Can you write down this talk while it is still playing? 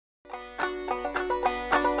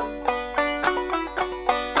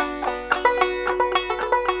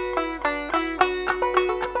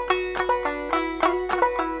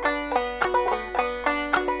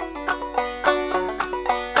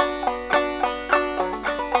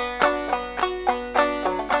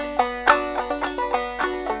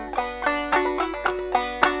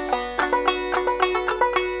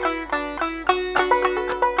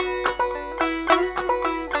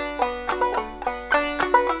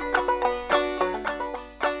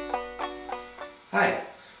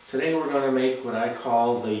Today we're going to make what I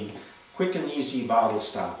call the quick and easy bottle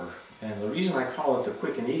stopper. And the reason I call it the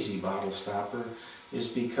quick and easy bottle stopper is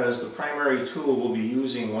because the primary tool we'll be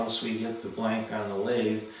using once we get the blank on the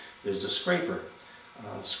lathe is the scraper.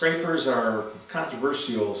 Scrapers are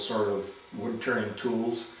controversial sort of wood turning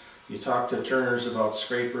tools. You talk to turners about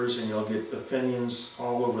scrapers and you'll get opinions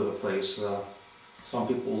all over the place. Some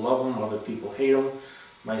people love them, other people hate them.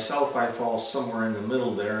 Myself, I fall somewhere in the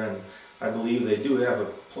middle there, and I believe they do have a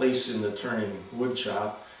place in the turning wood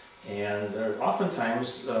shop, and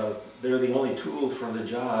oftentimes they're the only tool for the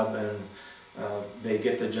job, and they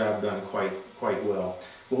get the job done quite well.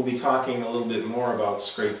 We'll be talking a little bit more about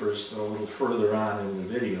scrapers a little further on in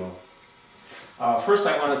the video. First,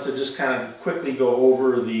 I wanted to just kind of quickly go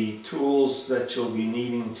over the tools that you'll be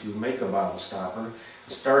needing to make a bottle stopper,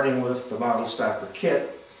 starting with the bottle stopper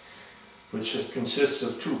kit, which consists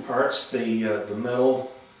of two parts, the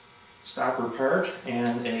metal stopper part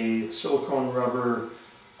and a silicone rubber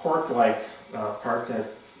cork-like part that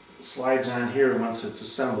slides on here once it's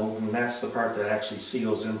assembled, and that's the part that actually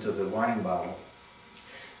seals into the wine bottle.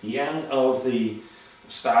 The end of the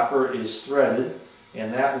stopper is threaded,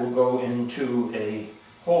 and that will go into a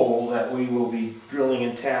hole that we will be drilling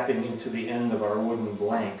and tapping into the end of our wooden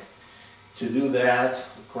blank. To do that,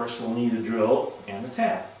 of course, we'll need a drill and a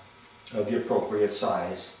tap of the appropriate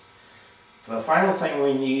size. The final thing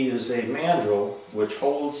we need is a mandrel, which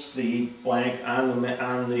holds the blank on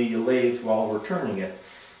the lathe while we're turning it.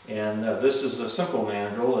 And this is a simple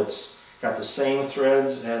mandrel. It's got the same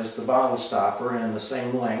threads as the bottle stopper and the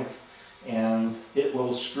same length, and it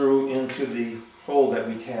will screw into the hole that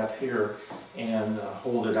we tap here and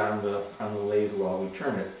hold it on the lathe while we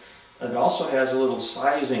turn it. It also has a little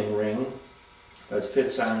sizing ring that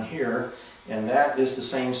fits on here, and that is the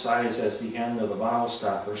same size as the end of the bottle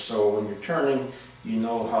stopper, so when you're turning, you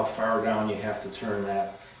know how far down you have to turn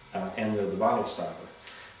that end of the bottle stopper.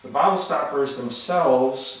 The bottle stoppers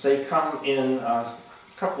themselves, they come in a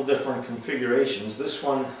couple different configurations. This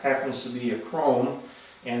one happens to be a chrome,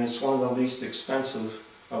 and it's one of the least expensive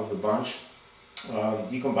of the bunch.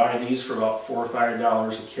 You can buy these for about $4 or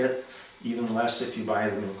 $5 a kit, even less if you buy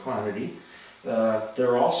them in quantity.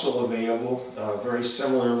 They're also available very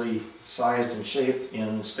similarly sized and shaped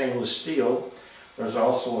in stainless steel. There's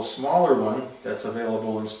also a smaller one that's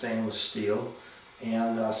available in stainless steel,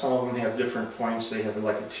 and some of them have different points. They have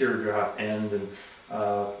like a teardrop end, and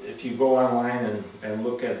if you go online and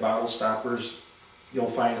look at bottle stoppers, you'll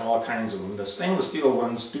find all kinds of them. The stainless steel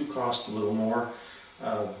ones do cost a little more.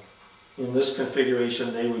 In this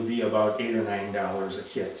configuration, they would be about $8 or $9 a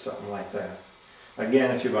kit, something like that.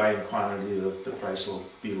 Again, if you buy in quantity, the price will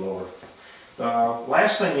be lower. The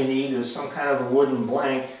last thing you need is some kind of a wooden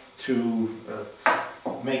blank to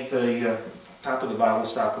make the top of the bottle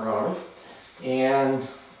stopper out of. And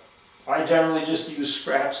I generally just use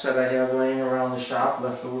scraps that I have laying around the shop,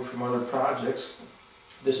 left over from other projects.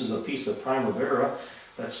 This is a piece of Primavera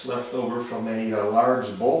that's left over from a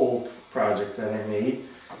large bowl project that I made.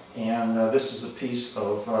 And this is a piece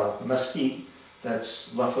of mesquite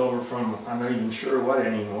that's left over from, I'm not even sure what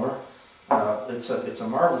anymore. It's a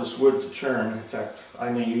marvelous wood to turn. In fact, I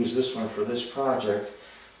may use this one for this project.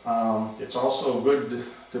 It's also good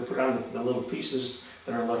to put on the little pieces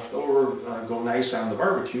that are left over, go nice on the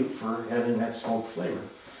barbecue for adding that smoked flavor.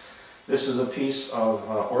 This is a piece of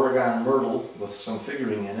Oregon myrtle with some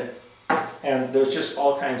figuring in it. And there's just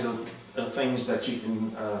all kinds of things that you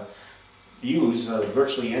can use,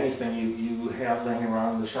 virtually anything you have laying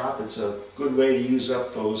around the shop. It's a good way to use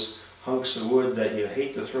up those hunks of wood that you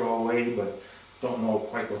hate to throw away but don't know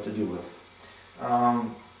quite what to do with.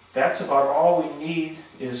 That's about all we need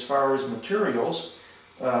as far as materials.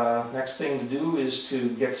 Next thing to do is to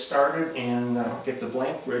get started and get the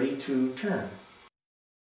blank ready to turn.